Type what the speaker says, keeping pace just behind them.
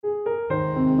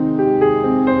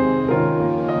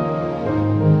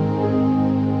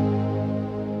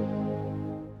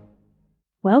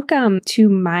Welcome to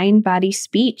Mind, Body,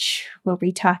 Speech, where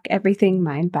we talk everything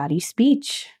mind, body,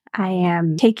 speech. I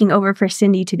am taking over for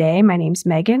Cindy today. My name's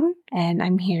Megan, and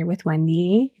I'm here with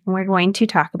Wendy. And we're going to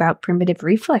talk about primitive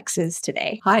reflexes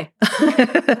today. Hi,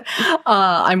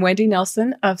 I'm Wendy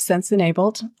Nelson of Sense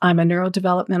Enabled. I'm a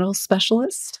neurodevelopmental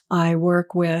specialist. I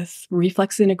work with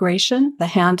reflex integration, the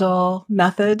handle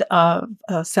method of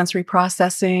sensory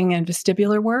processing and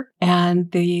vestibular work,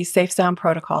 and the Safe Sound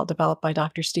protocol developed by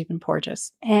Dr. Stephen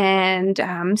Porges. And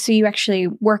so you actually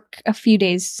work a few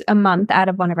days a month out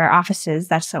of one of our offices.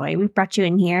 That's the way we brought you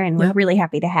in here, and we're really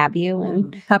happy to have you.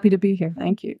 And happy to be here.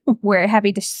 Thank you. We're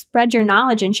happy to spread your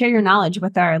knowledge and share your knowledge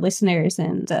with our listeners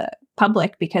and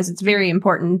public, because it's very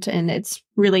important and it's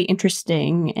really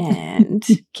interesting and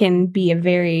can be a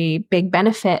very big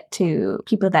benefit to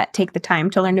people that take the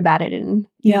time to learn about it and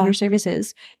use your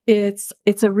services.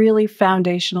 It's a really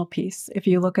foundational piece. If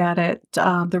you look at it,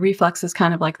 the reflex is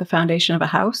kind of like the foundation of a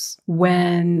house.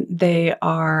 When they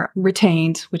are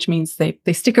retained, which means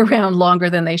they stick around longer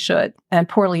than they should, and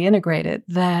poorly integrated,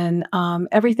 then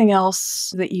everything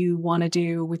else that you want to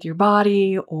do with your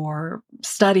body or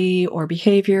study or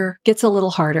behavior gets a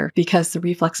little harder because the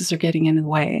reflexes are getting in the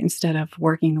way instead of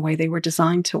working the way they were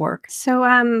designed to work. So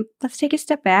let's take a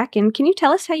step back, and can you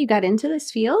tell us how you got into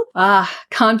this field?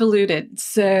 Convoluted.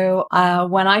 So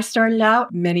when I started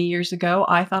out many years ago,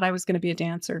 I thought I was going to be a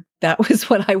dancer. That was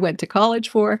what I went to college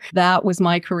for. That was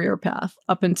my career path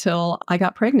up until I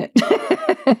got pregnant.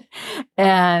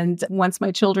 And once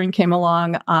my children came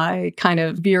along, I kind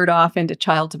of veered off into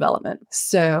child development.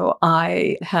 So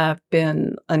I have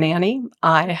been a nanny.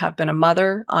 I have been a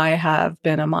mother. I have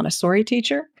been a Montessori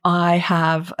teacher. I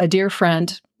have a dear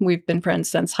friend. We've been friends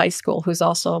since high school, who's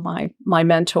also my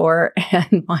mentor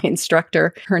and my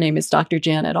instructor. Her name is Dr.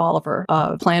 Janet Oliver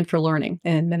of Plan for Learning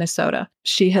in Minnesota.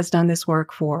 She has done this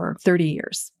work for 30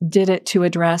 years, did it to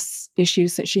address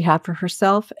issues that she had for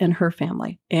herself and her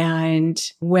family. And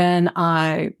when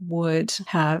I would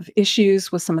have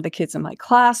issues with some of the kids in my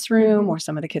classroom or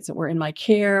some of the kids that were in my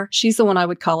care, she's the one I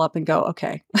would call up and go,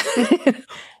 okay,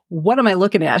 what am I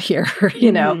looking at here?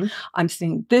 I'm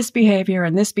seeing this behavior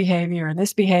and this behavior and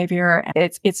this behavior.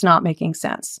 It's not making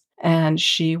sense. And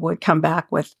she would come back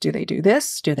with, do they do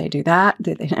this? Do they do that?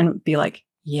 And be like,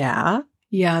 yeah,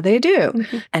 they do.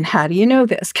 And how do you know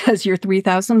this? Because you're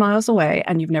 3,000 miles away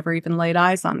and you've never even laid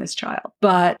eyes on this child.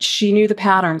 But she knew the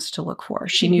patterns to look for.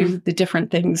 She knew the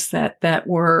different things that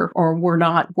were or were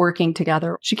not working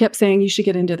together. She kept saying, you should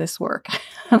get into this work.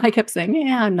 And I kept saying,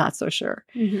 yeah, I'm not so sure.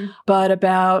 But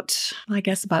about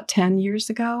 10 years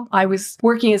ago, I was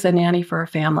working as a nanny for a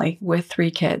family with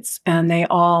 3 kids, and they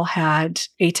all had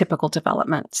atypical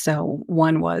development. So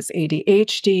one was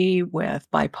ADHD with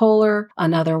bipolar.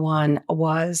 Another one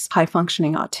was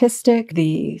high-functioning autistic.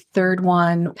 The third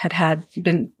one had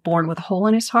been born with a hole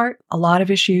in his heart, a lot of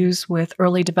issues with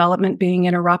early development being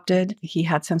interrupted. He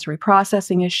had sensory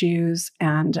processing issues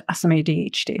and some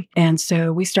ADHD. And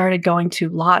so we started going to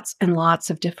lots and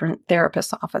lots of different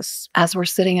therapists' offices. As we're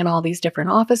sitting in all these different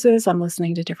offices, I'm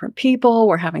listening to different people.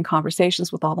 We're having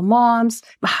conversations with all the moms,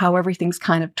 how everything's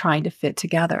kind of trying to fit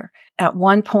together. At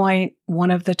one point, one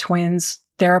of the twins'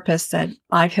 therapist said,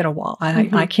 I've hit a wall.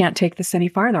 I can't take this any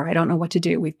farther. I don't know what to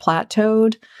do. We've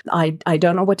plateaued. I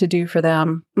don't know what to do for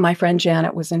them. My friend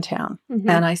Janet was in town.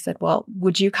 And I said, well,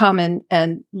 would you come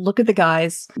and look at the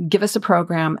guys, give us a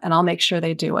program, and I'll make sure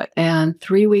they do it. And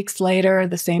 3 weeks later,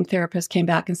 the same therapist came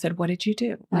back and said, what did you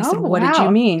do? And I said, what did you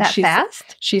mean? That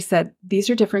fast? She said, these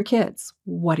are different kids.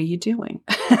 What are you doing?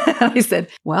 I said,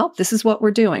 well, this is what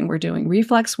we're doing. We're doing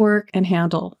reflex work and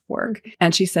handle work.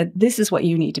 And she said, this is what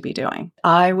you need to be doing.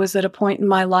 I was at a point in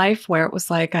my life where it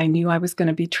was like, I knew I was going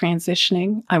to be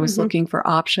transitioning. I was looking for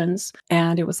options,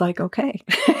 and it was like, okay,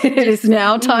 it is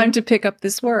now time to pick up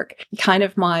this work. Kind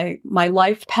of my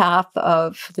life path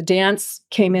of the dance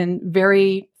came in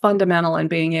very fundamental in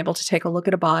being able to take a look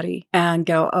at a body and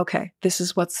go, okay, this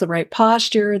is what's the right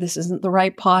posture. This isn't the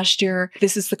right posture.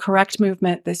 This is the correct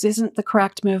movement. This isn't the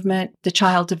correct movement. The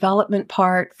child development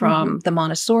part from the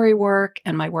Montessori work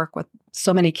and my work with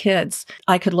so many kids,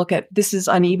 I could look at, this is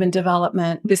uneven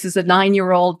development. This is a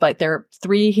 9-year-old, but they're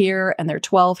 3 here and they're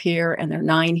 12 here and they're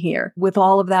 9 here. With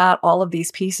all of that, all of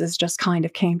these pieces just kind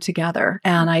of came together.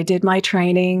 And I did my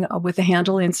training with the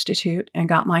Handle Institute and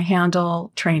got my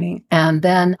handle training. And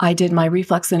then I did my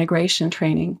reflex integration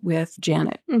training with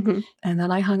Janet. And then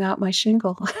I hung out my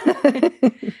shingle.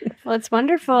 Well, it's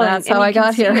wonderful. That's and how you I can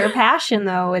got see here. your passion,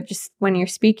 though, it just when you're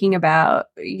speaking about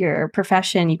your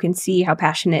profession, you can see how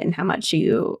passionate and how much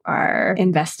you are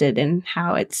invested in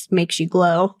how it makes you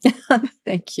glow.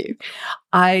 Thank you.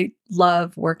 I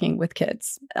love working with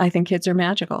kids. I think kids are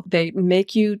magical. They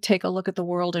make you take a look at the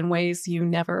world in ways you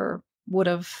never would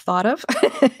have thought of.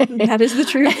 That is the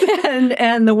truth.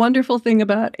 And the wonderful thing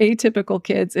about atypical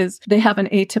kids is they have an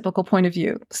atypical point of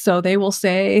view. So they will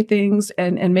say things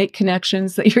and make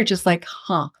connections that you're just like,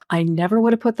 I never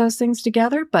would have put those things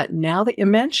together. But now that you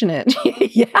mention it,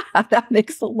 yeah, that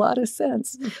makes a lot of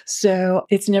sense. So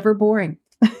it's never boring.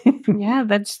 Yeah,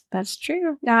 that's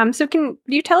true. So can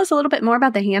you tell us a little bit more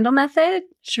about the Handle method?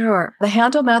 Sure. The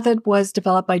Handle method was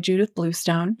developed by Judith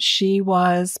Bluestone. She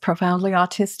was profoundly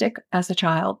autistic as a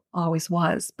child, always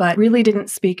was, but really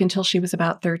didn't speak until she was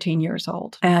about 13 years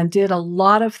old and did a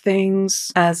lot of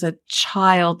things as a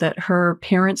child that her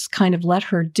parents kind of let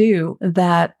her do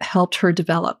that helped her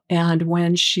develop. And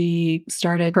when she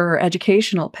started her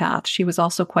educational path, she was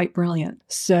also quite brilliant.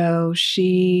 So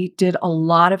she did a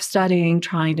lot of studying,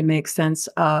 trying to make sense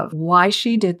of why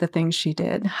she did the things she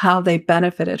did, how they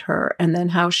benefited her, and then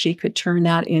how she could turn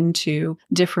that into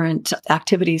different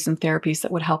activities and therapies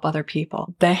that would help other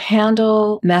people. The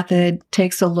Handle method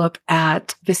takes a look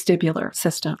at vestibular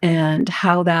system and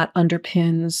how that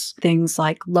underpins things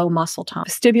like low muscle tone.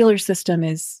 Vestibular system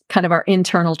is kind of our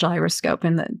internal gyroscope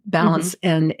in the balance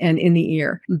and in the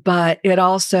ear, but it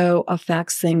also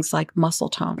affects things like muscle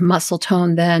tone. Muscle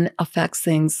tone then affects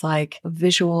things like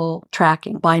visual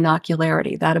tracking,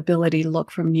 binocularity, that ability to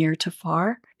look from near to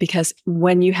far. Because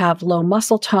when you have low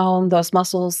muscle tone, those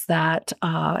muscles that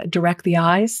direct the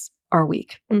eyes are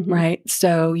weak, right?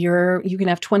 So you can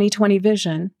have 20/20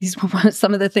 vision. These were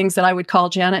some of the things that I would call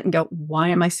Janet and go, why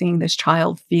am I seeing this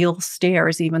child feel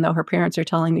stares, even though her parents are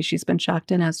telling me she's been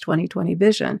checked in as 20/20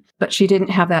 vision, but she didn't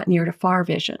have that near to far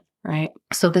vision. Right.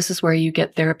 So this is where you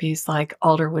get therapies like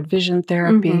Alderwood vision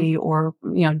therapy or,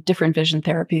 different vision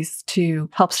therapies to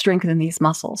help strengthen these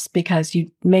muscles, because you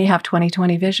may have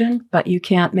 20/20 vision, but you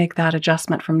can't make that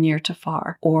adjustment from near to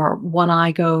far, or one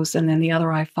eye goes and then the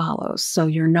other eye follows. So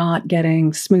you're not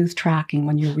getting smooth tracking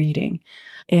when you're reading.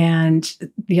 And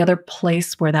the other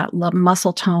place where that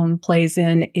muscle tone plays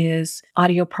in is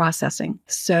audio processing.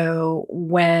 So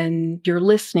when you're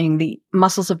listening, the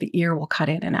muscles of the ear will cut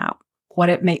in and out. What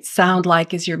it may sound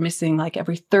like is you're missing like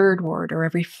every third word or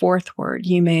every fourth word.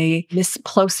 You may miss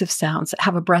plosive sounds that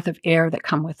have a breath of air that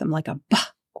come with them, like a bah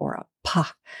or a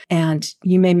pa, and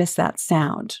you may miss that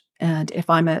sound. And if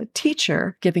I'm a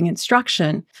teacher giving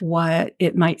instruction, what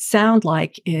it might sound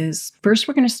like is first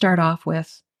we're going to start off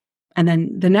with, and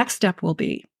then the next step will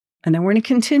be, and then we're going to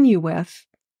continue with,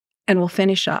 and we'll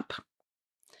finish up.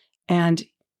 And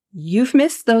you've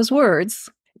missed those words.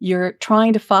 You're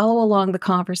trying to follow along the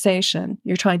conversation.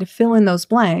 You're trying to fill in those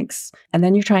blanks, and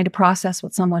then you're trying to process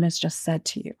what someone has just said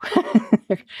to you.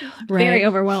 Right? Very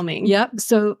overwhelming. Yep.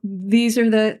 So these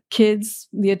are the kids,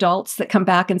 the adults that come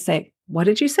back and say, what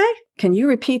did you say? Can you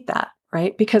repeat that?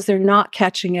 Right? Because they're not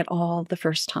catching it all the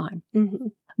first time.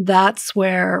 That's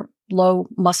where low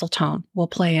muscle tone will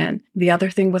play in. The other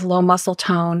thing with low muscle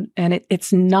tone, and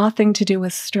it's nothing to do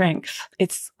with strength.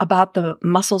 It's about the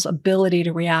muscle's ability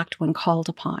to react when called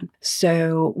upon.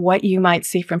 So what you might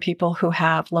see from people who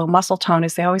have low muscle tone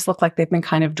is they always look like they've been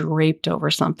kind of draped over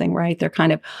something, right? They're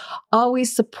kind of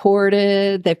always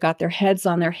supported. They've got their heads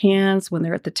on their hands when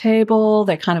they're at the table.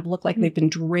 They kind of look like they've been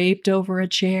draped over a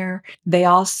chair. They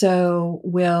also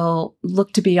will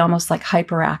look to be almost like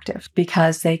hyperactive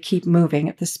because they keep moving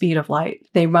at the speed of light.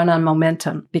 They run on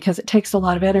momentum because it takes a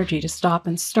lot of energy to stop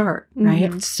and start,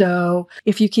 right? So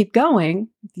if you keep going,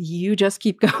 you just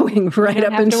keep going right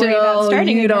up until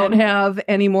you don't have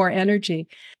any more energy.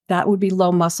 That would be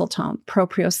low muscle tone.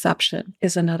 Proprioception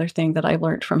is another thing that I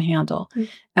learned from Handle.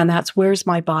 And that's where's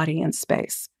my body in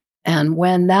space. And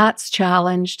when that's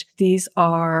challenged, these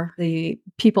are the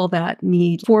people that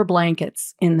need 4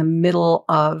 blankets in the middle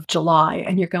of July.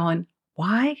 And you're going,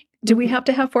 why do we have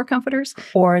to have 4 comforters?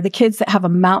 Or the kids that have a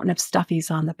mountain of stuffies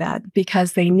on the bed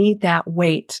because they need that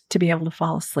weight to be able to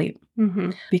fall asleep.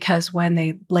 Because when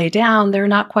they lay down, they're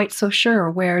not quite so sure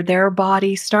where their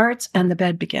body starts and the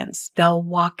bed begins. They'll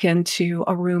walk into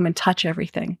a room and touch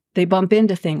everything. They bump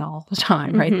into things all the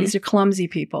time, right? These are clumsy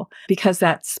people because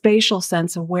that spatial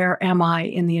sense of where am I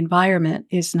in the environment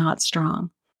is not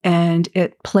strong. And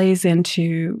it plays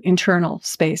into internal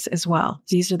space as well.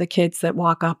 These are the kids that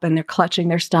walk up and they're clutching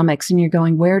their stomachs and you're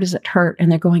going, where does it hurt?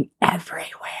 And they're going,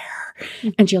 everywhere.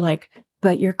 And you're like,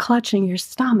 but you're clutching your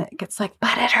stomach. It's like,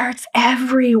 but it hurts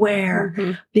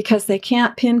everywhere because they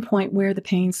can't pinpoint where the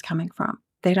pain's coming from.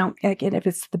 They don't, again, if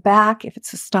it's the back, if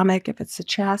it's the stomach, if it's the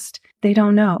chest, they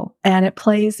don't know. And it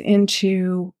plays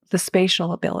into the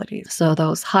spatial abilities. So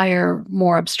those higher,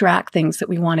 more abstract things that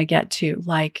we want to get to,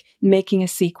 like making a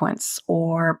sequence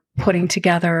or putting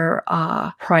together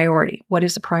a priority. What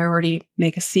is a priority?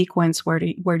 Make a sequence. Where do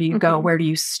you go? Where do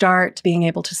you start? Being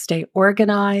able to stay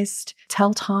organized,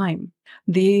 tell time.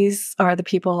 These are the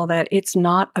people that it's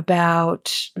not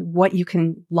about what you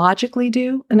can logically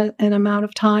do in an amount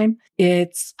of time.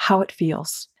 It's how it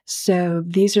feels. So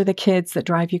these are the kids that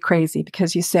drive you crazy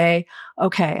because you say,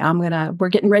 okay, we're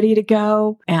getting ready to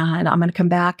go and I'm going to come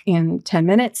back in 10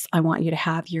 minutes. I want you to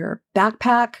have your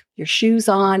backpack, your shoes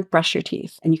on, brush your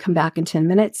teeth. And you come back in 10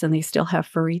 minutes and they still have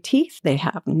furry teeth. They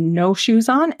have no shoes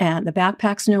on and the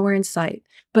backpack's nowhere in sight.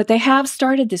 But they have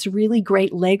started this really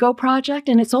great Lego project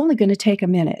and it's only going to take a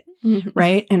minute,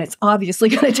 right? And it's obviously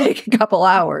going to take a couple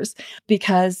hours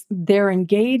because they're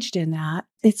engaged in that.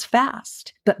 It's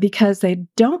fast. But because they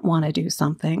don't want to do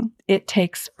something, it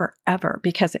takes forever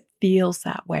because it feels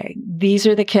that way. These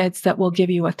are the kids that will give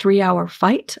you a 3-hour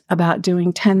fight about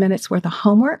doing 10 minutes worth of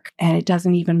homework and it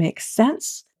doesn't even make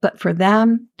sense. But for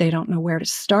them, they don't know where to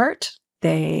start.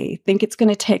 They think it's going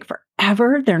to take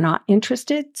forever. They're not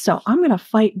interested. So I'm going to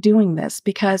fight doing this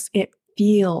because it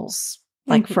feels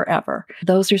like forever.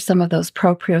 Those are some of those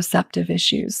proprioceptive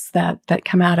issues that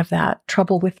come out of that.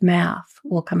 Trouble with math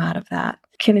will come out of that.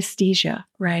 Kinesthesia,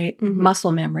 right?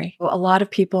 Muscle memory. A lot of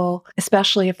people,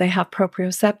 especially if they have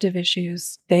proprioceptive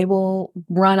issues, they will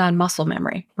run on muscle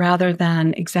memory rather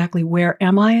than exactly where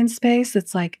am I in space?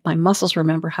 It's like my muscles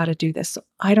remember how to do this. So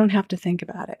I don't have to think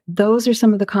about it. Those are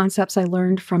some of the concepts I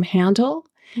learned from Handel.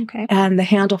 Okay. And the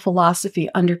Handel philosophy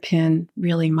underpin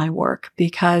really my work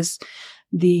because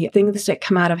the things that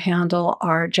come out of Handel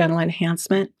are gentle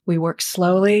enhancement. We work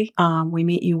slowly. We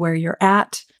meet you where you're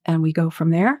at and we go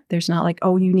from there. There's not like,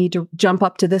 oh, you need to jump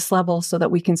up to this level so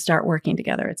that we can start working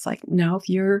together. It's like, no,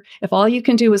 if all you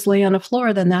can do is lay on the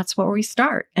floor, then that's where we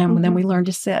start. And then we learn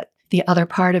to sit. The other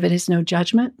part of it is no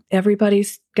judgment.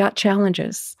 Everybody's got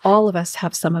challenges. All of us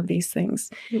have some of these things.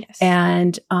 Yes.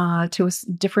 And to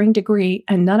a differing degree,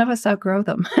 and none of us outgrow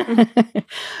them.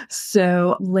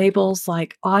 So labels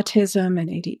like autism and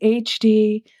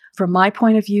ADHD, from my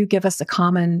point of view, give us a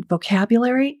common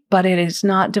vocabulary, but it does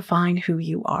not define who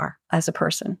you are as a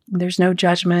person. There's no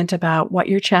judgment about what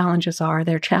your challenges are.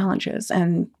 They're challenges,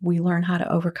 and we learn how to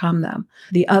overcome them.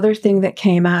 The other thing that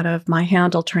came out of my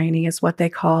Handel training is what they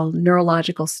call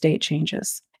neurological state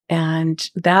changes. And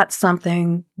that's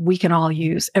something we can all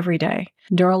use every day.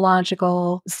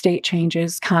 Neurological state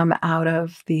changes come out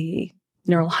of the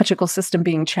neurological system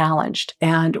being challenged.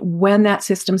 And when that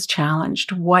system's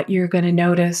challenged, what you're going to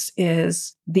notice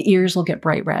is the ears will get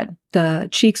bright red. The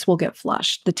cheeks will get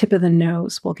flushed. The tip of the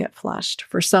nose will get flushed.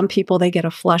 For some people, they get a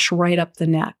flush right up the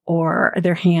neck, or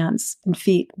their hands and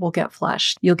feet will get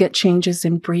flushed. You'll get changes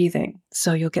in breathing.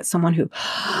 So you'll get someone who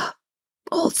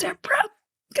holds their breath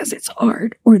because it's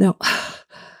hard, or they'll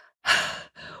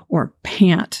or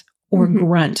pant or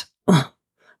grunt.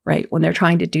 Right? When they're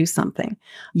trying to do something,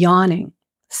 yawning,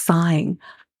 sighing,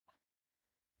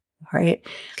 right?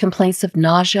 Complaints of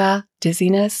nausea,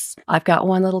 dizziness. I've got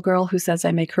one little girl who says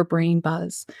I make her brain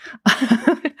buzz.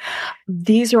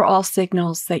 These are all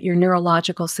signals that your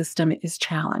neurological system is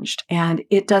challenged. And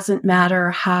it doesn't matter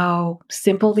how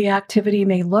simple the activity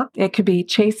may look. It could be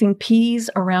chasing peas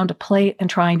around a plate and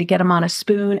trying to get them on a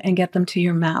spoon and get them to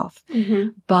your mouth.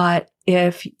 But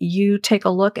if you take a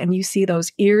look and you see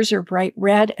those ears are bright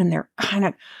red and they're kind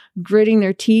of gritting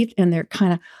their teeth and they're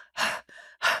kind of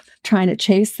trying to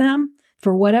chase them,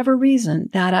 for whatever reason,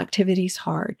 that activity's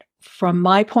hard. From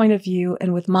my point of view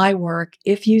and with my work,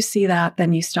 if you see that,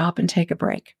 then you stop and take a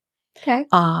break. Okay.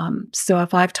 So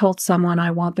if I've told someone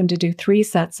I want them to do 3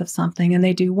 sets of something and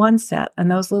they do 1 set and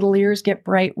those little ears get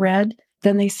bright red,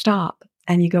 then they stop.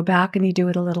 And you go back and you do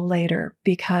it a little later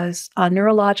because a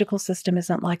neurological system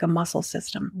isn't like a muscle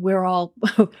system.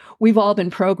 We've all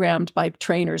been programmed by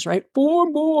trainers, right?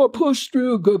 4 more, push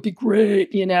through, go be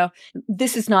great.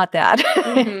 This is not that.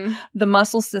 The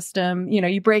muscle system,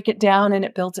 you break it down and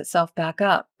it builds itself back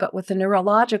up. But with the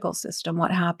neurological system,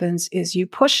 what happens is you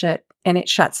push it and it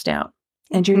shuts down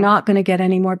and you're not going to get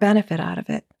any more benefit out of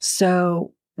it.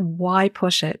 So why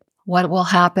push it? What will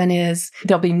happen is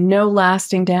there'll be no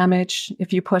lasting damage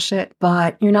if you push it,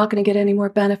 but you're not going to get any more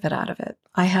benefit out of it.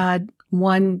 I had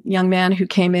one young man who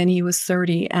came in, he was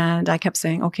 30, and I kept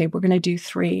saying, okay, we're going to do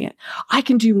 3. I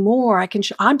can do more.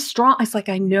 I'm strong. I was like,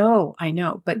 I know,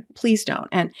 but please don't.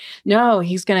 And no,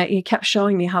 he kept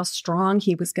showing me how strong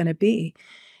he was going to be.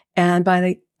 And by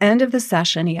the end of the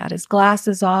session, he had his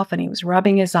glasses off and he was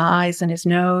rubbing his eyes and his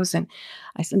nose. And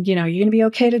I said, you going to be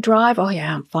okay to drive? Oh,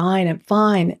 yeah, I'm fine. I'm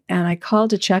fine. And I called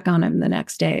to check on him the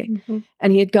next day.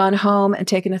 And he had gone home and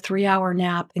taken a 3-hour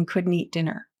nap and couldn't eat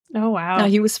dinner. Oh, wow. Now,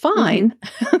 he was fine,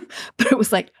 but it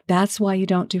was like, that's why you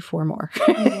don't do 4 more.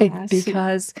 Yes.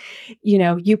 Because,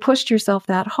 you pushed yourself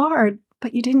that hard,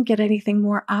 but you didn't get anything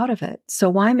more out of it. So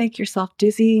why make yourself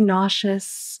dizzy,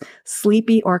 nauseous,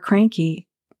 sleepy, or cranky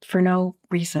for no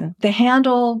reason? The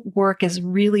handle work is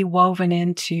really woven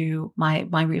into my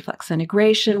reflex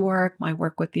integration work, my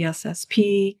work with the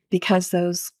SSP, because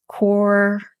those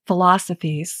core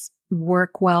philosophies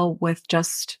work well with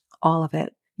just all of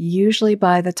it. Usually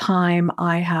by the time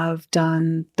I have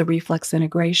done the reflex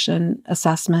integration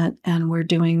assessment and we're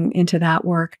doing into that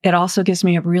work, it also gives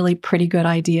me a really pretty good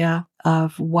idea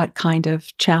of what kind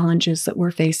of challenges that we're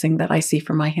facing that I see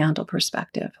from my handle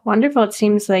perspective. Wonderful. It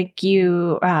seems like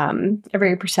you are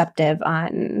very perceptive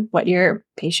on what your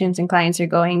patients and clients are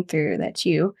going through, that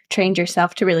you trained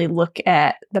yourself to really look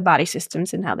at the body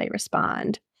systems and how they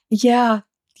respond. Yeah.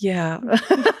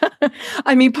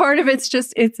 I mean, part of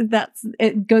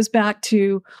it goes back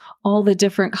to all the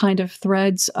different kind of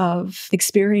threads of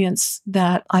experience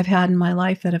that I've had in my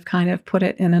life that have kind of put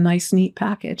it in a nice, neat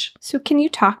package. So can you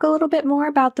talk a little bit more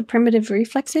about the primitive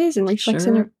reflexes and reflex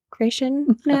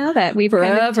integration now that we've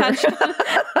kind of touched?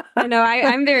 I know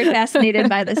I'm very fascinated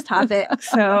by this topic,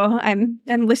 so I'm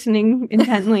listening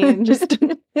intently and just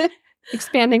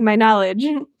expanding my knowledge.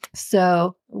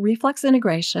 So reflex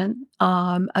integration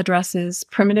addresses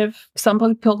primitive, some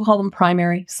people call them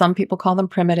primary, some people call them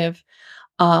primitive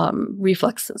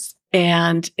reflexes.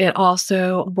 And it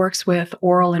also works with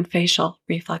oral and facial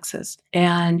reflexes.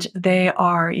 And they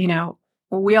are,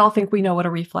 we all think we know what a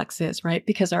reflex is, right?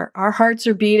 Because our hearts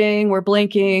are beating, we're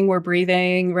blinking, we're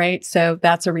breathing, right? So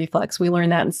that's a reflex. We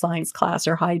learn that in science class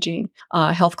or hygiene,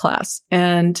 health class.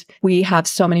 And we have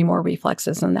so many more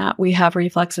reflexes than that. We have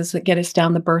reflexes that get us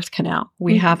down the birth canal.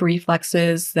 We have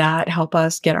reflexes that help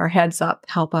us get our heads up,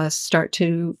 help us start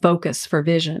to focus for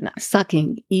vision,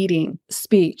 sucking, eating,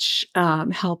 speech,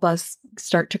 help us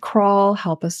start to crawl,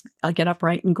 help us get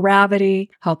upright in gravity,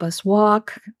 help us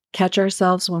walk, catch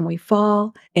ourselves when we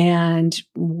fall. And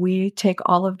we take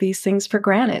all of these things for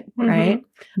granted, right?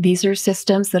 These are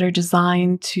systems that are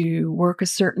designed to work a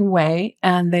certain way,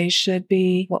 and they should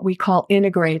be what we call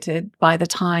integrated by the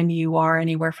time you are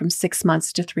anywhere from 6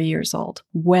 months to 3 years old.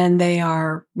 When they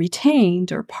are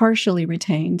retained or partially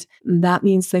retained, that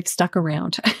means they've stuck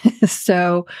around.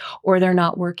 Or they're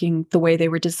not working the way they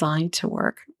were designed to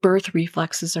work. Birth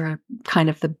reflexes are kind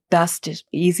of the best,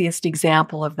 easiest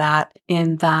example of that,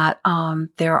 in that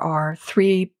there are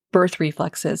 3 birth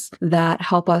reflexes that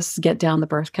help us get down the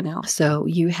birth canal. So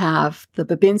you have the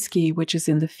Babinski, which is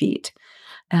in the feet,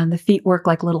 and the feet work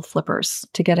like little flippers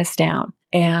to get us down.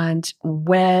 And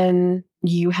when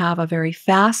you have a very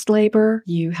fast labor,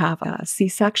 you have a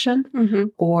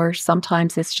C-section, or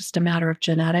sometimes it's just a matter of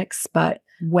genetics. But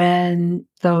when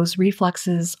those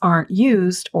reflexes aren't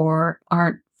used or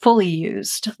aren't fully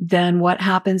used, then what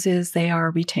happens is they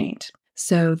are retained.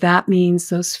 So that means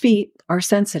those feet are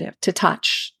sensitive to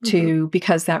touch,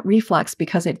 because that reflex,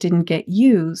 because it didn't get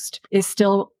used, it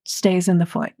still stays in the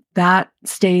foot. That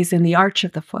stays in the arch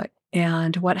of the foot.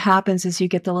 And what happens is you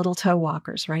get the little toe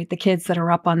walkers, right? The kids that are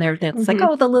up on their, it's like,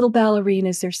 oh, the little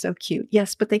ballerinas, they're so cute.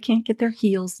 Yes, but they can't get their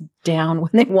heels down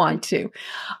when they want to,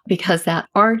 because that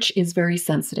arch is very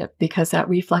sensitive, because that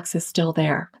reflex is still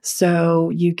there. So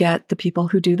you get the people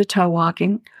who do the toe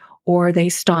walking, or they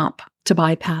stomp to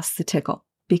bypass the tickle,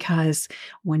 because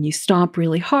when you stomp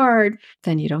really hard,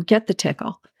 then you don't get the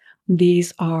tickle.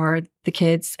 These are the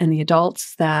kids and the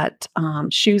adults that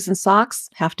shoes and socks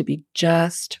have to be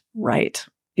just right,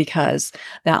 because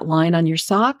that line on your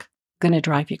sock going to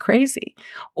drive you crazy,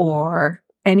 or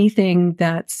anything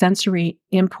that sensory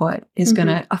input is going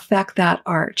to affect that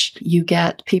arch. You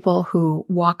get people who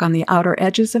walk on the outer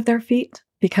edges of their feet,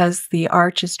 because the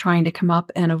arch is trying to come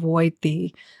up and avoid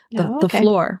the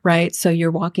floor, right? So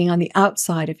you're walking on the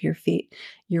outside of your feet.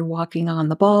 You're walking on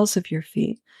the balls of your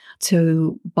feet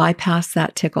to bypass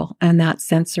that tickle and that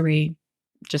sensory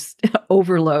just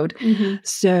overload.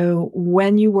 So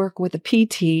when you work with a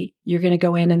PT, you're going to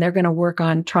go in and they're going to work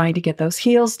on trying to get those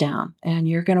heels down, and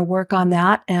you're going to work on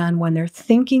that. And when they're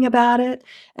thinking about it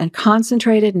and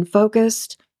concentrated and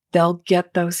focused, they'll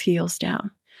get those heels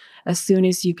down. As soon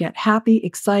as you get happy,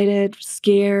 excited,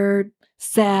 scared,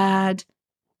 sad,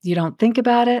 you don't think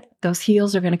about it, those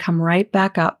heels are going to come right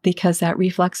back up, because that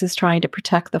reflex is trying to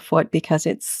protect the foot because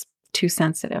it's too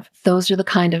sensitive. Those are the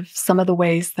kind of some of the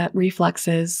ways that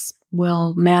reflexes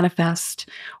will manifest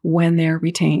when they're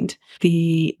retained.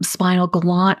 The spinal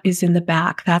gallant is in the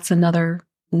back. That's another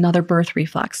birth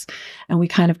reflex. And we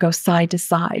kind of go side to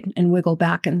side and wiggle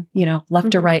back and,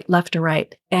 left to right, left to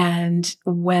right. And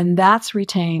when that's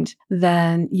retained,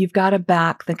 then you've got a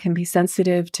back that can be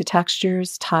sensitive to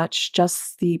textures, touch,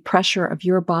 just the pressure of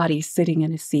your body sitting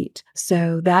in a seat.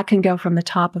 So that can go from the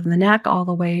top of the neck all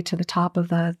the way to the top of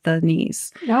the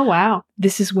knees. Oh, wow.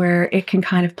 This is where it can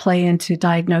kind of play into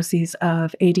diagnoses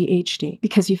of ADHD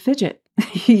because you fidget.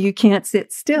 You can't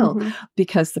sit still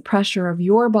because the pressure of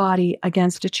your body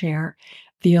against a chair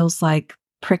feels like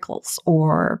prickles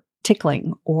or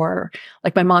tickling, or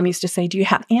like my mom used to say, do you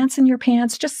have ants in your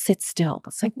pants? Just sit still.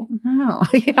 It's like, well, no,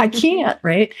 I can't,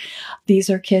 right?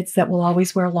 These are kids that will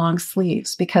always wear long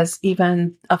sleeves because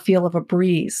even a feel of a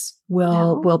breeze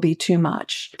will be too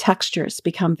much. Textures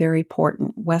become very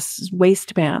important.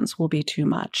 Waistbands will be too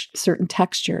much. Certain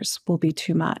textures will be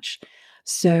too much.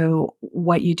 So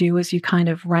what you do is you kind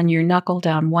of run your knuckle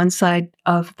down one side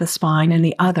of the spine and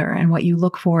the other. And what you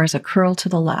look for is a curl to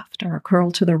the left or a curl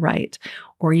to the right,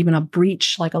 or even a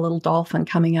breach like a little dolphin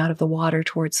coming out of the water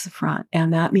towards the front.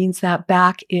 And that means that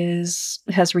back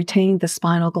has retained the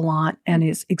spinal gallant and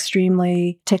is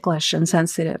extremely ticklish and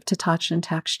sensitive to touch and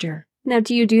texture. Now,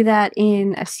 do you do that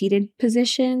in a seated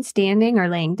position, standing or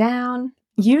laying down?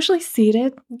 Usually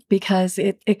seated, because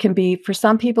it can be, for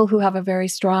some people who have a very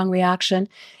strong reaction,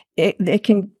 it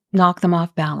can knock them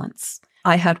off balance.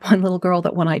 I had one little girl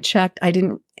that when I checked,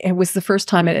 it was the first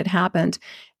time it had happened,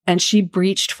 and she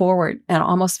breached forward and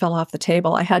almost fell off the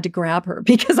table. I had to grab her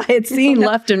because I had seen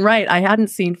left and right. I hadn't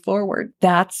seen forward.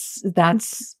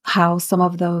 That's how some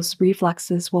of those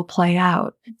reflexes will play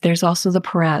out. There's also the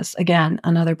Perez, again,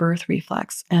 another birth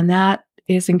reflex, and that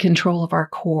is in control of our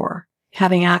core,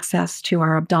 having access to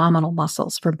our abdominal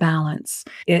muscles for balance.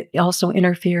 It also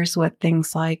interferes with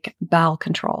things like bowel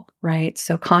control, right?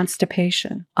 So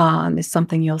constipation is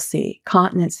something you'll see.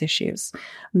 Continence issues.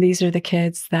 These are the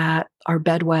kids that are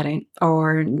bedwetting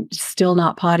or still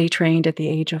not potty trained at the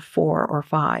age of 4 or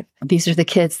 5. These are the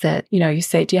kids that, you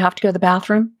say, do you have to go to the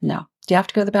bathroom? No. Do you have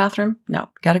to go to the bathroom? No.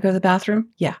 Got to go to the bathroom?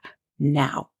 Yeah.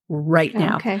 Now. Right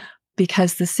now. Okay.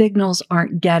 Because the signals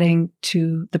aren't getting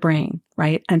to the brain,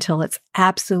 right? Until it's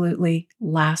absolutely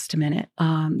last minute.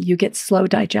 You get slow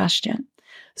digestion.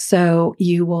 So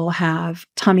you will have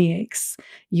tummy aches.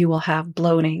 You will have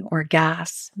bloating or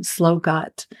gas, slow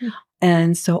gut.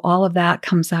 And so all of that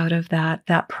comes out of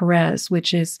that Perez,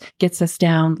 which gets us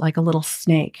down like a little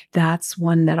snake. That's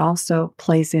one that also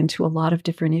plays into a lot of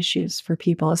different issues for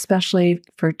people, especially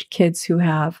for kids who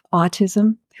have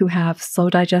autism, who have slow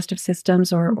digestive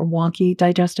systems or wonky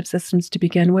digestive systems to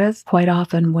begin with. Quite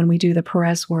often when we do the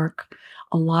Perez work,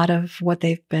 a lot of what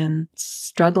they've been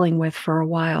struggling with for a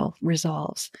while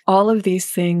resolves. All of these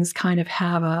things kind of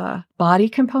have a body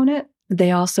component.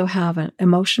 They also have an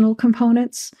emotional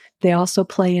components. They also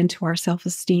play into our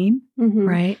self-esteem,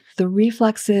 right? The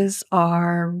reflexes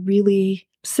are really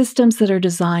systems that are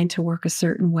designed to work a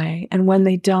certain way. And when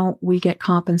they don't, we get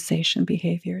compensation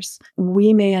behaviors.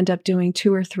 We may end up doing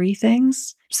 2 or 3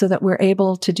 things so that we're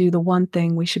able to do the one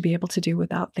thing we should be able to do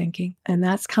without thinking. And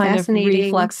that's kind of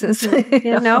reflexes.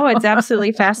 No, it's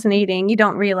absolutely fascinating. You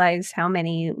don't realize how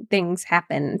many things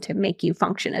happen to make you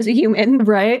function as a human.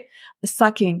 Right?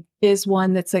 Sucking is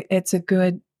one it's a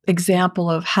good example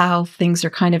of how things are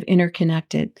kind of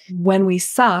interconnected. When we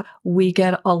suck, we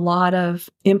get a lot of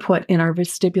input in our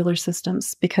vestibular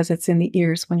systems because it's in the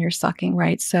ears when you're sucking,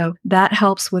 right? So that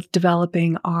helps with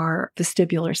developing our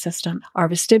vestibular system. Our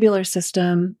vestibular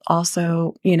system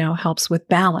also, helps with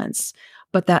balance.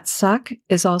 But that suck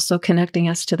is also connecting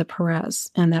us to the Perez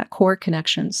and that core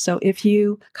connection. So if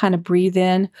you kind of breathe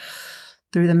in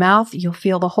through the mouth, you'll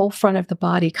feel the whole front of the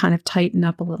body kind of tighten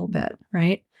up a little bit,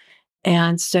 right?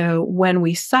 And so when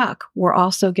we suck, we're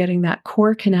also getting that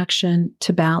core connection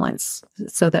to balance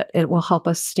so that it will help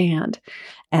us stand.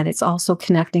 And it's also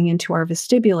connecting into our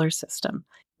vestibular system.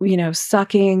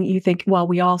 Sucking, you think, well,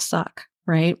 we all suck,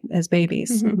 right? As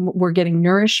babies, we're getting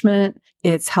nourishment.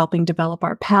 It's helping develop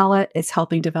our palate. It's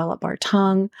helping develop our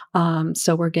tongue.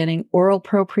 So we're getting oral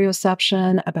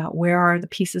proprioception about where are the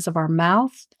pieces of our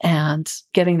mouth and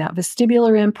getting that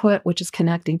vestibular input, which is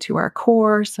connecting to our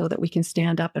core so that we can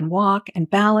stand up and walk and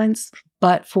balance.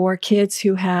 But for kids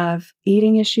who have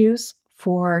eating issues,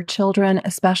 for children,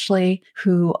 especially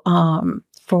who,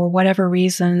 for whatever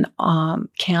reason,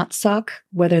 can't suck,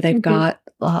 whether they've got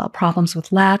problems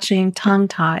with latching, tongue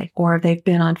tie, or they've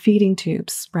been on feeding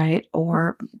tubes, right?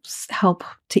 Or help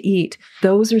to eat.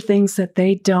 Those are things that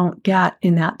they don't get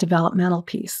in that developmental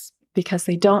piece. because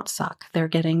they don't suck. They're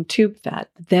getting tube fed.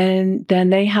 Then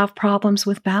they have problems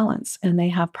with balance, and they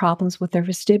have problems with their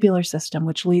vestibular system,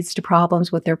 which leads to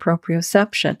problems with their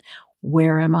proprioception.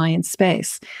 Where am I in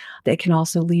space? They can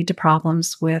also lead to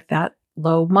problems with that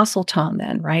low muscle tone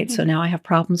then, right? So now I have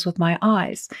problems with my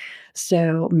eyes.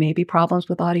 So maybe problems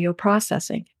with audio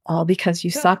processing, all because you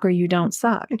suck or you don't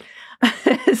suck.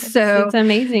 So it's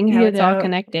amazing how it's all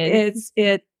connected.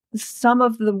 Some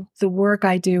of the work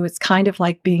I do, it's kind of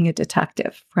like being a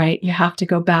detective, right? You have to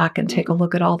go back and take a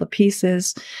look at all the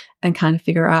pieces and kind of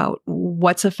figure out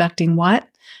what's affecting what.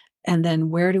 And then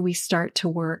where do we start to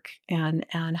work, and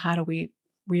how do we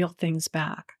reel things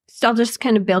back? So I'll just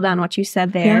kind of build on what you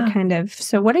said there, kind of.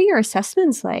 So what are your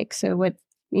assessments like? So what,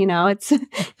 it's,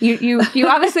 you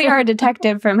obviously are a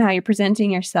detective from how you're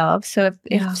presenting yourself. So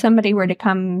if somebody were to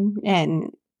come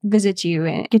and visit you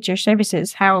and get your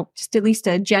services, how, just at least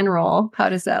a general, how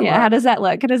does that look? How does that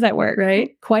look? How does that work?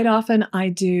 Right. Quite often I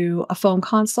do a phone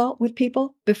consult with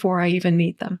people before I even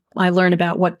meet them. I learn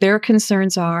about what their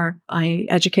concerns are. I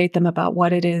educate them about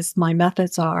what it is my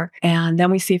methods are. And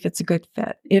then we see if it's a good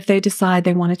fit. If they decide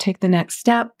they want to take the next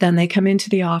step, then they come into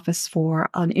the office for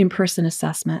an in-person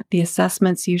assessment. The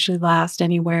assessments usually last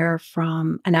anywhere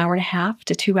from an hour and a half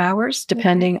to 2 hours,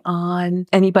 depending on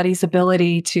anybody's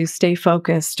ability to stay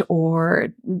focused or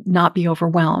not be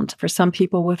overwhelmed. For some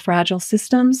people with fragile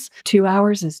systems, 2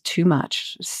 hours is too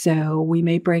much. So we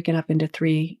may break it up into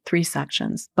three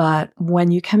sections. But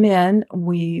when you come in,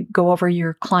 we go over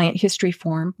your client history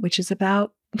form, which is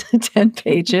about 10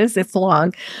 pages. It's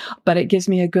long, but it gives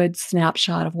me a good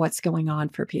snapshot of what's going on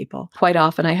for people. Quite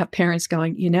often I have parents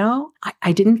going,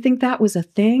 I didn't think that was a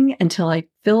thing until I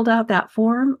filled out that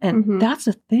form, and that's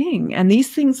a thing. And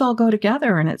these things all go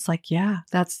together. And it's like, yeah,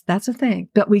 that's a thing.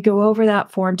 But we go over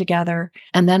that form together,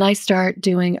 and then I start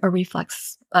doing a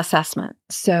reflex assessment.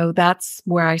 So that's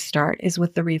where I start, is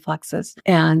with the reflexes.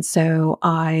 And so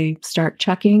I start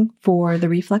checking for the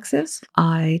reflexes.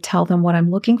 I tell them what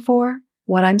I'm looking for,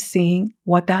 what I'm seeing,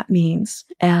 what that means.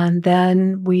 And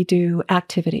then we do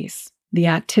activities. The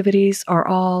activities are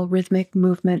all rhythmic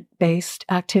movement-based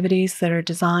activities that are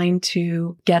designed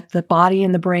to get the body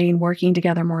and the brain working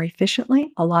together more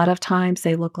efficiently. A lot of times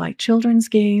they look like children's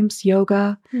games,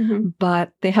 yoga,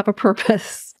 but they have a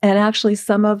purpose. And actually,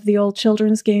 some of the old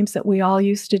children's games that we all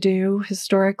used to do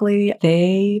historically,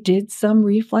 they did some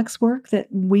reflex work that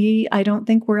I don't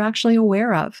think we're actually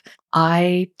aware of.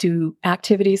 I do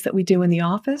activities that we do in the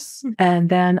office, and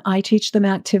then I teach them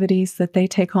activities that they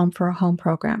take home for a home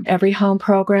program. Every home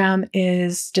program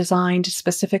is designed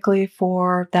specifically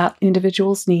for that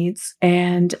individual's needs,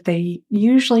 and they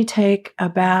usually take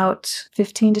about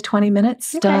 15 to 20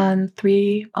 minutes, done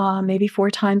 3, maybe 4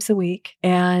 times a week.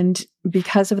 And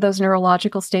because of those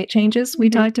neurological state changes we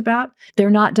talked about, they're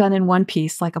not done in one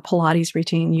piece like a Pilates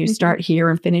routine. You start here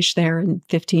and finish there in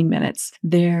 15 minutes.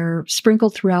 They're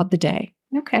sprinkled throughout the day.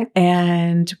 Okay.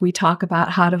 And we talk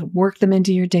about how to work them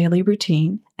into your daily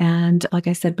routine. And like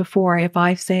I said before, if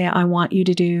I say I want you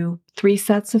to do 3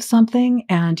 sets of something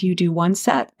and you do 1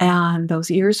 set and those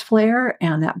ears flare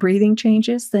and that breathing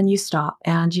changes, then you stop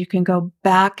and you can go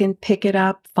back and pick it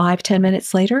up 5-10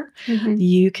 minutes later.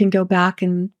 You can go back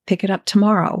and pick it up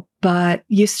tomorrow, but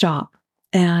you stop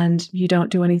and you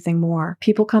don't do anything more.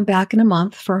 People come back in a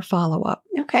month for a follow-up.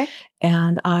 Okay.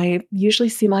 And I usually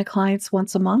see my clients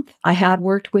once a month. I had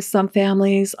worked with some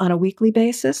families on a weekly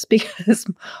basis because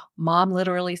mom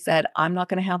literally said, I'm not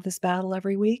going to have this battle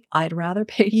every week. I'd rather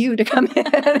pay you to come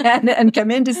in and come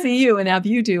in to see you and have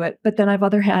you do it. But then I've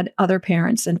had other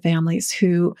parents and families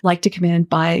who like to come in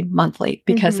bi-monthly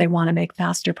because they want to make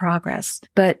faster progress.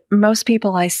 But most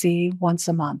people I see once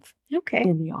a month. Okay.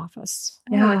 In the office.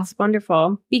 Yeah, it's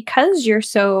wonderful. Because you're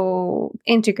so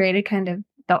integrated, kind of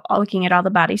looking at all the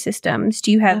body systems, do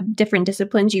you have different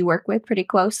disciplines you work with pretty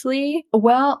closely?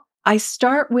 Well, I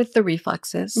start with the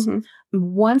reflexes.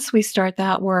 Once we start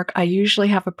that work, I usually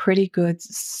have a pretty good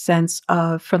sense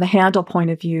of, from the handle point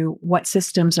of view, what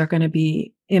systems are going to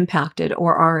be impacted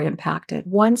or are impacted.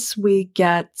 Once we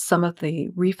get some of the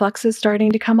reflexes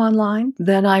starting to come online,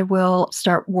 then I will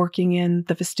start working in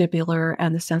the vestibular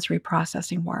and the sensory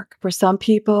processing work. For some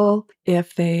people,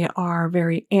 if they are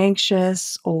very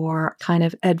anxious or kind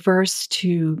of adverse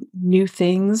to new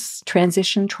things,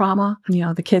 transition trauma,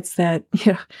 the kids that,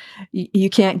 you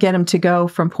can't get them to go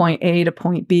from point A to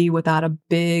point B without a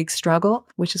big struggle,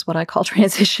 which is what I call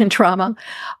transition trauma,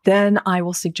 then I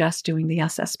will suggest doing the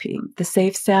SSP. The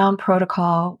safe sound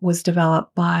protocol was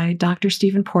developed by Dr.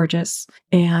 Stephen Porges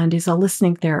and is a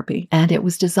listening therapy. And it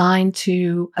was designed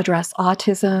to address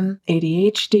autism,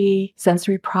 ADHD,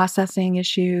 sensory processing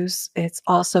issues. It's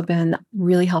also been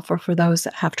really helpful for those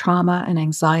that have trauma and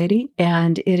anxiety.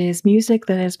 And it is music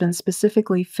that has been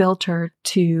specifically filtered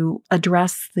to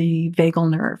address the vagal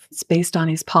nerve. It's based on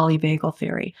his polyvagal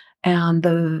theory. And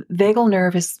the vagal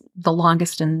nerve is the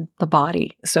longest in the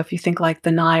body. So if you think like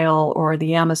the Nile or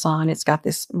the Amazon, it's got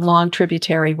this long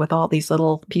tributary with all these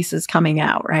little pieces coming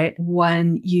out, right?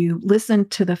 When you listen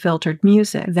to the filtered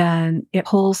music, then it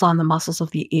pulls on the muscles of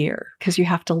the ear because you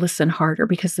have to listen harder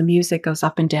because the music goes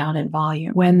up and down in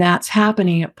volume. When that's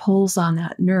happening, it pulls on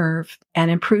that nerve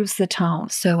and improves the tone.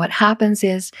 So what happens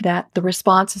is that the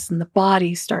responses in the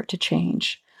body start to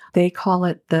change. They call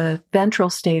it the ventral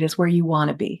state is where you want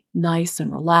to be. Nice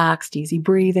and relaxed, easy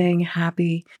breathing,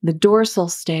 happy. The dorsal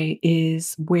state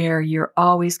is where you're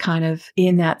always kind of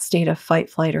in that state of fight,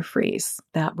 flight, or freeze,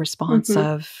 that response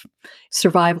of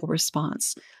survival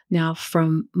response. Now,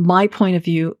 from my point of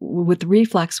view, with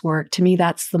reflex work, to me,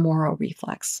 that's the Moro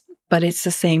reflex. But it's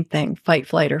the same thing, fight,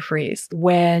 flight, or freeze.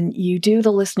 When you do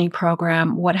the listening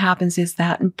program, what happens is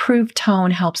that improved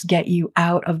tone helps get you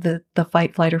out of the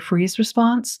fight, flight, or freeze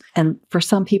response. And for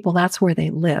some people, that's where they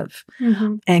live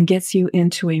and gets you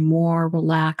into a more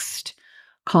relaxed,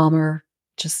 calmer,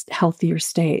 just healthier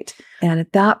state. And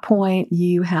at that point,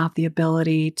 you have the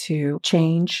ability to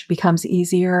change, becomes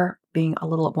easier, being a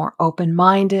little more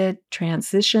open-minded,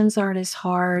 transitions aren't as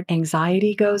hard,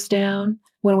 anxiety goes down.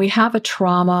 When we have a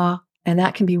trauma, and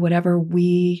that can be whatever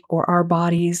we or our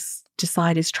bodies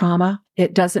decide is trauma,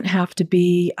 it doesn't have to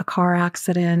be a car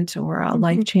accident or a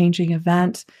life-changing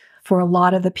event. For a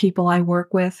lot of the people I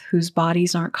work with whose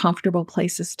bodies aren't comfortable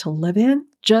places to live in,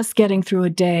 just getting through a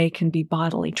day can be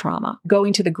bodily trauma.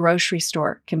 Going to the grocery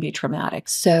store can be traumatic.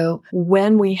 So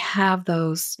when we have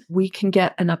those, we can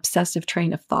get an obsessive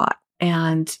train of thought,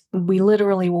 and we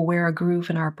literally will wear a groove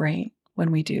in our brain when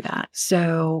we do that.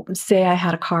 So say I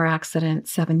had a car accident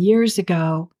 7 years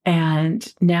ago,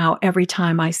 and now every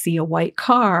time I see a white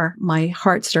car, my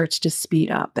heart starts to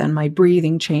speed up and my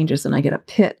breathing changes and I get a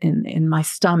pit in my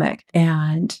stomach.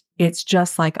 And it's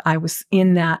just like I was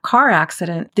in that car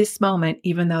accident this moment,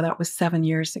 even though that was 7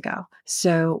 years ago.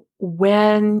 So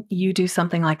when you do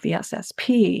something like the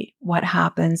SSP, what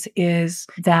happens is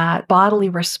that bodily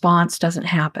response doesn't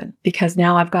happen because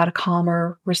now I've got a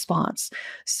calmer response.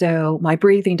 So my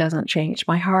breathing doesn't change.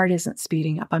 My heart isn't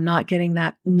speeding up. I'm not getting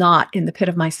that knot in the pit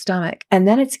of my stomach. And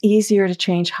then it's easier to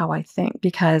change how I think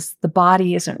because the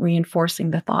body isn't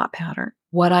reinforcing the thought pattern.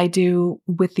 What I do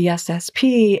with the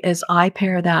SSP is I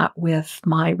pair that with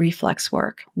my reflex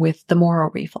work, with the Moro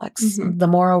reflex. The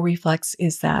Moro reflex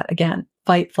is that, again,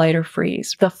 fight, flight, or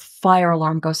freeze. The fire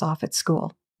alarm goes off at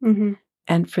school.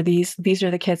 And for these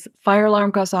are the kids, fire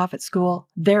alarm goes off at school,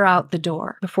 they're out the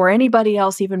door. Before anybody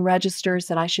else even registers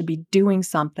that I should be doing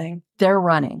something, they're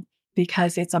running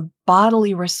because it's a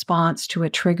bodily response to a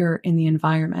trigger in the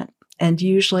environment. And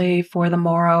usually for the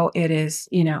Moro, it is,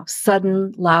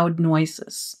 sudden, loud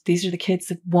noises. These are the kids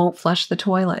that won't flush the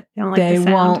toilet. They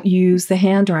won't use the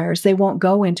hand dryers. They won't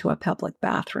go into a public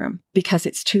bathroom because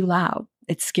it's too loud.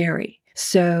 It's scary.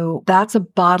 So that's a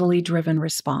bodily driven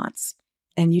response.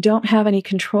 And you don't have any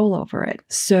control over it.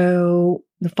 So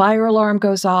the fire alarm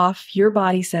goes off. Your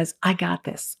body says, I got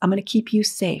this. I'm going to keep you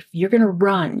safe. You're going to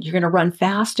run. You're going to run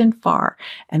fast and far.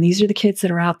 And these are the kids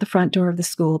that are out the front door of the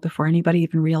school before anybody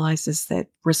even realizes that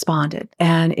responded.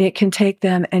 And it can take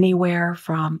them anywhere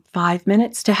from 5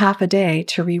 minutes to half a day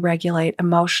to re-regulate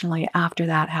emotionally after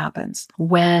that happens.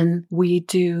 When we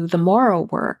do the Moro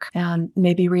work and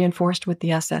maybe reinforced with the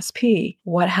SSP,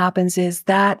 what happens is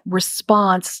that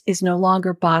response is no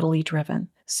longer bodily driven.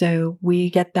 So we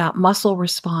get that muscle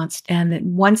response. And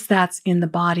then once that's in the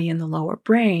body in the lower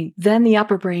brain, then the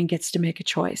upper brain gets to make a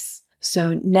choice.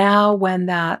 So now when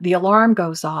the alarm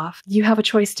goes off, you have a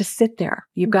choice to sit there.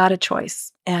 You've got a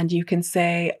choice. And you can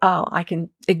say, oh, I can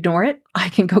ignore it. I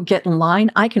can go get in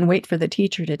line. I can wait for the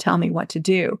teacher to tell me what to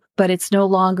do. But it's no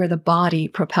longer the body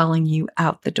propelling you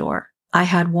out the door. I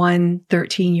had one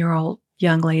 13-year-old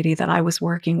young lady that I was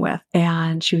working with,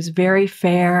 and she was very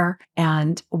fair.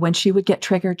 And when she would get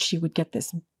triggered, she would get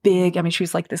this she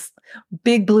was like this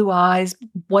big blue eyes,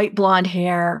 white blonde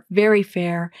hair, very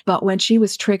fair. But when she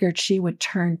was triggered, she would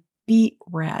turn beet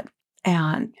red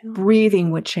and breathing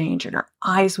would change and her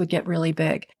eyes would get really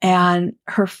big. And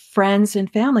her friends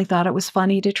and family thought it was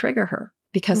funny to trigger her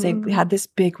because they had this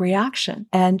big reaction.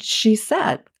 And she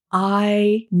said,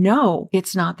 I know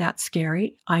it's not that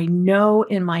scary. I know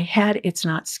in my head it's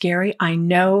not scary. I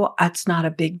know it's not a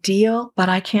big deal, but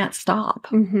I can't stop.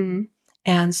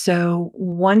 And so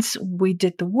once we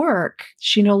did the work,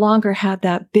 she no longer had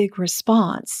that big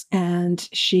response and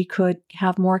she could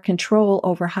have more control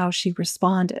over how she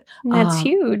responded. And that's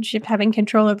huge. If having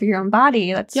control over your own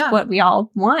body, that's what we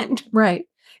all want. Right.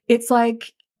 It's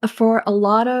like for a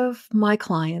lot of my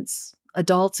clients,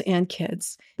 adults and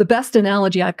kids, the best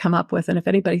analogy I've come up with, and if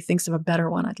anybody thinks of a better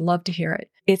one, I'd love to hear it.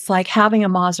 It's like having a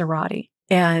Maserati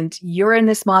and you're in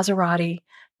this Maserati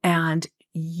and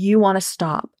you want to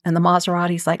stop. And the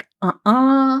Maserati's like,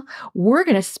 we're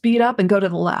going to speed up and go to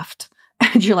the left.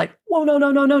 And you're like, whoa,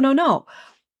 no.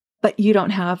 But you don't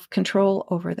have control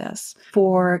over this.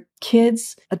 For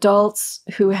kids, adults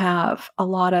who have a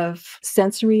lot of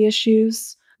sensory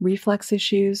issues, reflex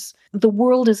issues, the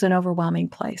world is an overwhelming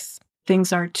place.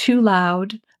 Things are too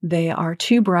loud. They are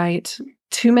too bright,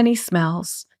 too many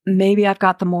smells. Maybe I've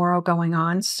got the Moro going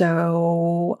on,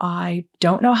 so I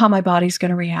don't know how my body's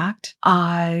going to react.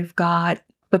 I've got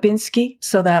Babinski,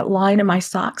 so that line in my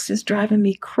socks is driving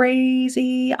me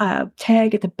crazy. A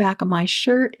tag at the back of my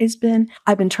shirt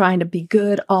I've been trying to be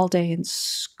good all day in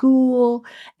school,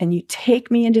 and you take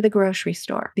me into the grocery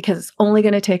store because it's only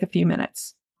going to take a few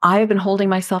minutes. I have been holding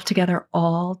myself together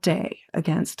all day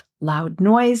against loud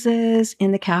noises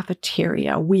in the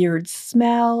cafeteria, weird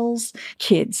smells,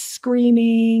 kids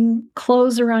screaming,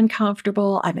 clothes are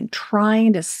uncomfortable. I've been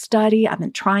trying to study. I've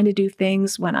been trying to do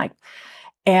things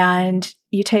and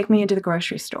you take me into the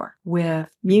grocery store with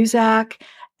music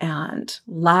and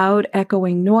loud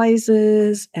echoing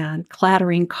noises and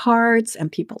clattering carts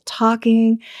and people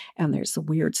talking. And there's the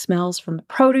weird smells from the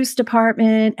produce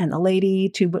department and the lady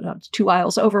two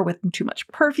aisles over with too much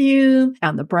perfume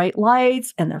and the bright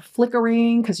lights and they're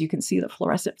flickering because you can see the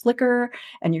fluorescent flicker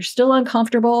and you're still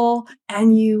uncomfortable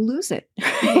and you lose it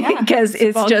because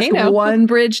it's just one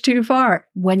bridge too far.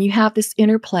 When you have this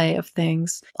interplay of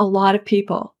things, a lot of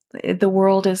people, the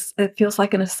world it feels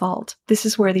like an assault. This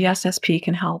is where the SSP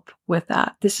can help with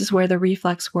that. This is where the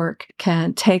reflex work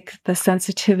can take the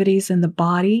sensitivities in the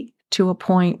body to a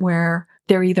point where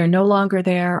they're either no longer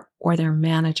there or they're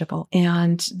manageable.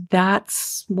 And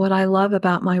that's what I love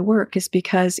about my work is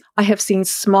because I have seen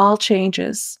small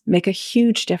changes make a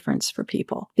huge difference for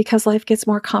people because life gets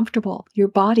more comfortable. Your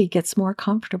body gets more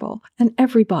comfortable and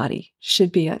everybody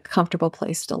should be a comfortable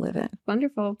place to live in.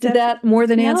 Wonderful. Did that more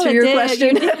than answer your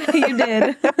question? You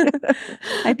did.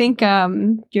 I think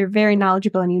you're very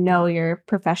knowledgeable and you know your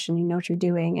profession, you know what you're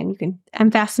doing, and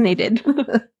I'm fascinated.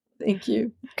 Thank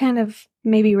you. Kind of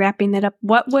maybe wrapping that up.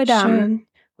 What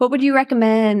would you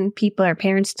recommend people or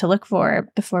parents to look for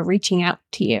before reaching out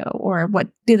to you? Or what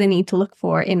do they need to look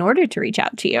for in order to reach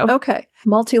out to you? Okay.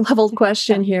 Multi-leveled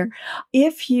question here.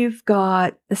 If you've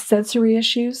got sensory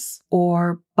issues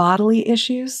or bodily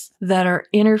issues that are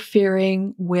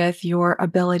interfering with your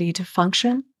ability to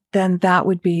function, then that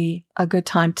would be a good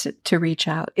time to reach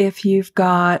out. If you've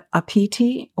got a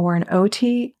PT or an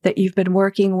OT that you've been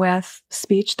working with,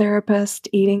 speech therapist,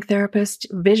 eating therapist,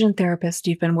 vision therapist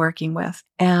you've been working with,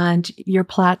 and you're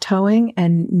plateauing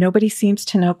and nobody seems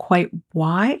to know quite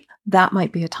why, that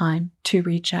might be a time to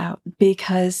reach out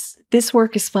because this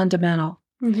work is fundamental.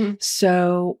 Mm-hmm.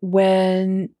 So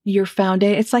when you're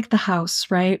it's like the house,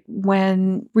 right?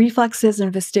 When reflexes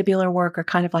and vestibular work are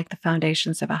kind of like the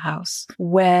foundations of a house.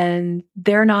 When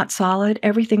they're not solid,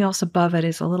 everything else above it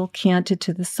is a little canted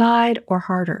to the side or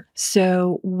harder.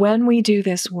 So when we do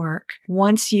this work,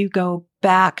 once you go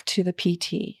back to the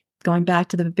PT, going back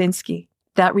to the Babinski,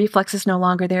 that reflex is no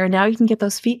longer there. Now you can get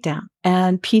those feet down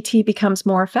and PT becomes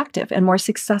more effective and more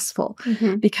successful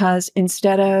because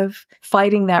instead of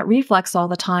fighting that reflex all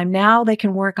the time, now they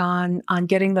can work on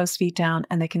getting those feet down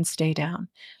and they can stay down.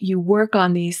 You work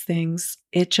on these things.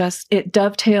 It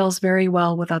dovetails very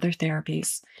well with other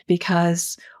therapies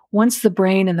because once the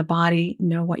brain and the body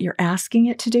know what you're asking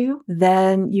it to do,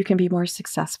 then you can be more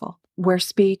successful. Where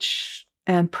speech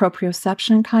and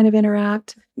proprioception kind of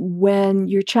interact. When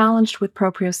you're challenged with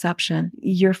proprioception,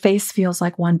 your face feels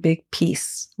like one big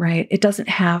piece, right? It doesn't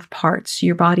have parts.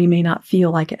 Your body may not feel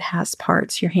like it has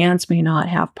parts. Your hands may not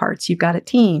have parts. You've got a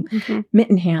team,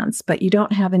 mitten hands, but you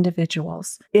don't have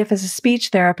individuals. If as a speech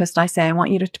therapist, I say, I want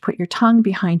you to put your tongue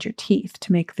behind your teeth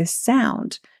to make this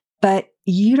sound, but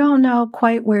you don't know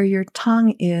quite where your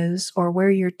tongue is or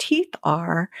where your teeth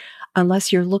are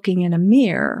unless you're looking in a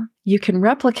mirror. You can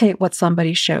replicate what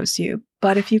somebody shows you,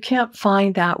 but if you can't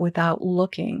find that without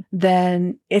looking,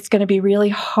 then it's going to be really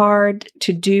hard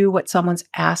to do what someone's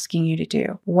asking you to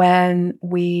do. When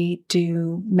we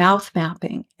do mouth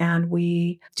mapping and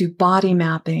we do body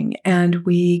mapping and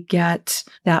we get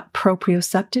that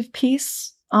proprioceptive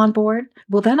piece on board,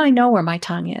 well, then I know where my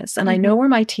tongue is and I know where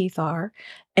my teeth are,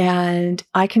 and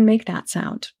I can make that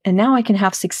sound. And now I can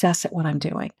have success at what I'm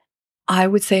doing. I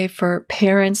would say for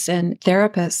parents and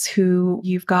therapists who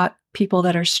you've got people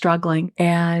that are struggling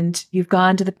and you've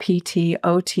gone to the PT,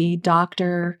 OT,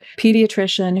 doctor,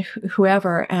 pediatrician,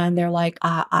 whoever, and they're like,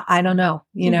 I don't know,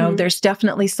 there's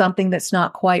definitely something that's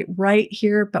not quite right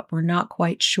here, but we're not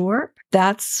quite sure.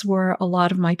 That's where a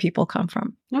lot of my people come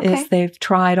from, is they've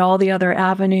tried all the other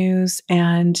avenues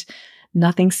and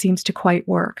nothing seems to quite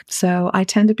work. So I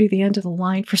tend to be the end of the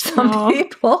line for some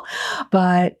people,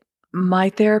 but my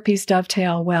therapies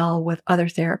dovetail well with other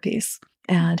therapies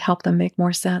and help them make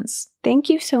more sense. Thank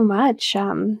you so much.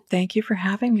 Thank you for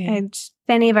having me. And if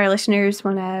any of our listeners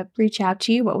want to reach out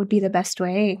to you, what would be the best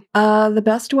way? The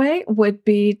best way would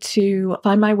be to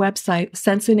find my website,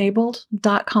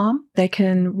 senseenabled.com. They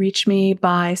can reach me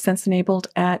by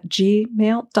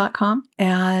senseenabled@gmail.com.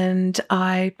 And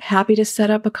I'm happy to set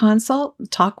up a consult,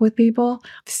 talk with people,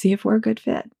 see if we're a good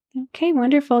fit. Okay,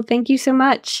 wonderful. Thank you so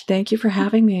much. Thank you for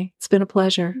having me. It's been a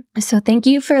pleasure. So thank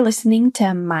you for listening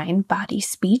to Mind, Body,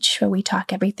 Speech, where we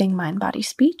talk everything mind, body,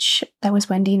 speech. That was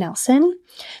Wendy Nelson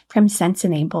from Sense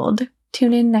Enabled.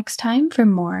 Tune in next time for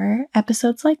more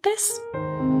episodes like this.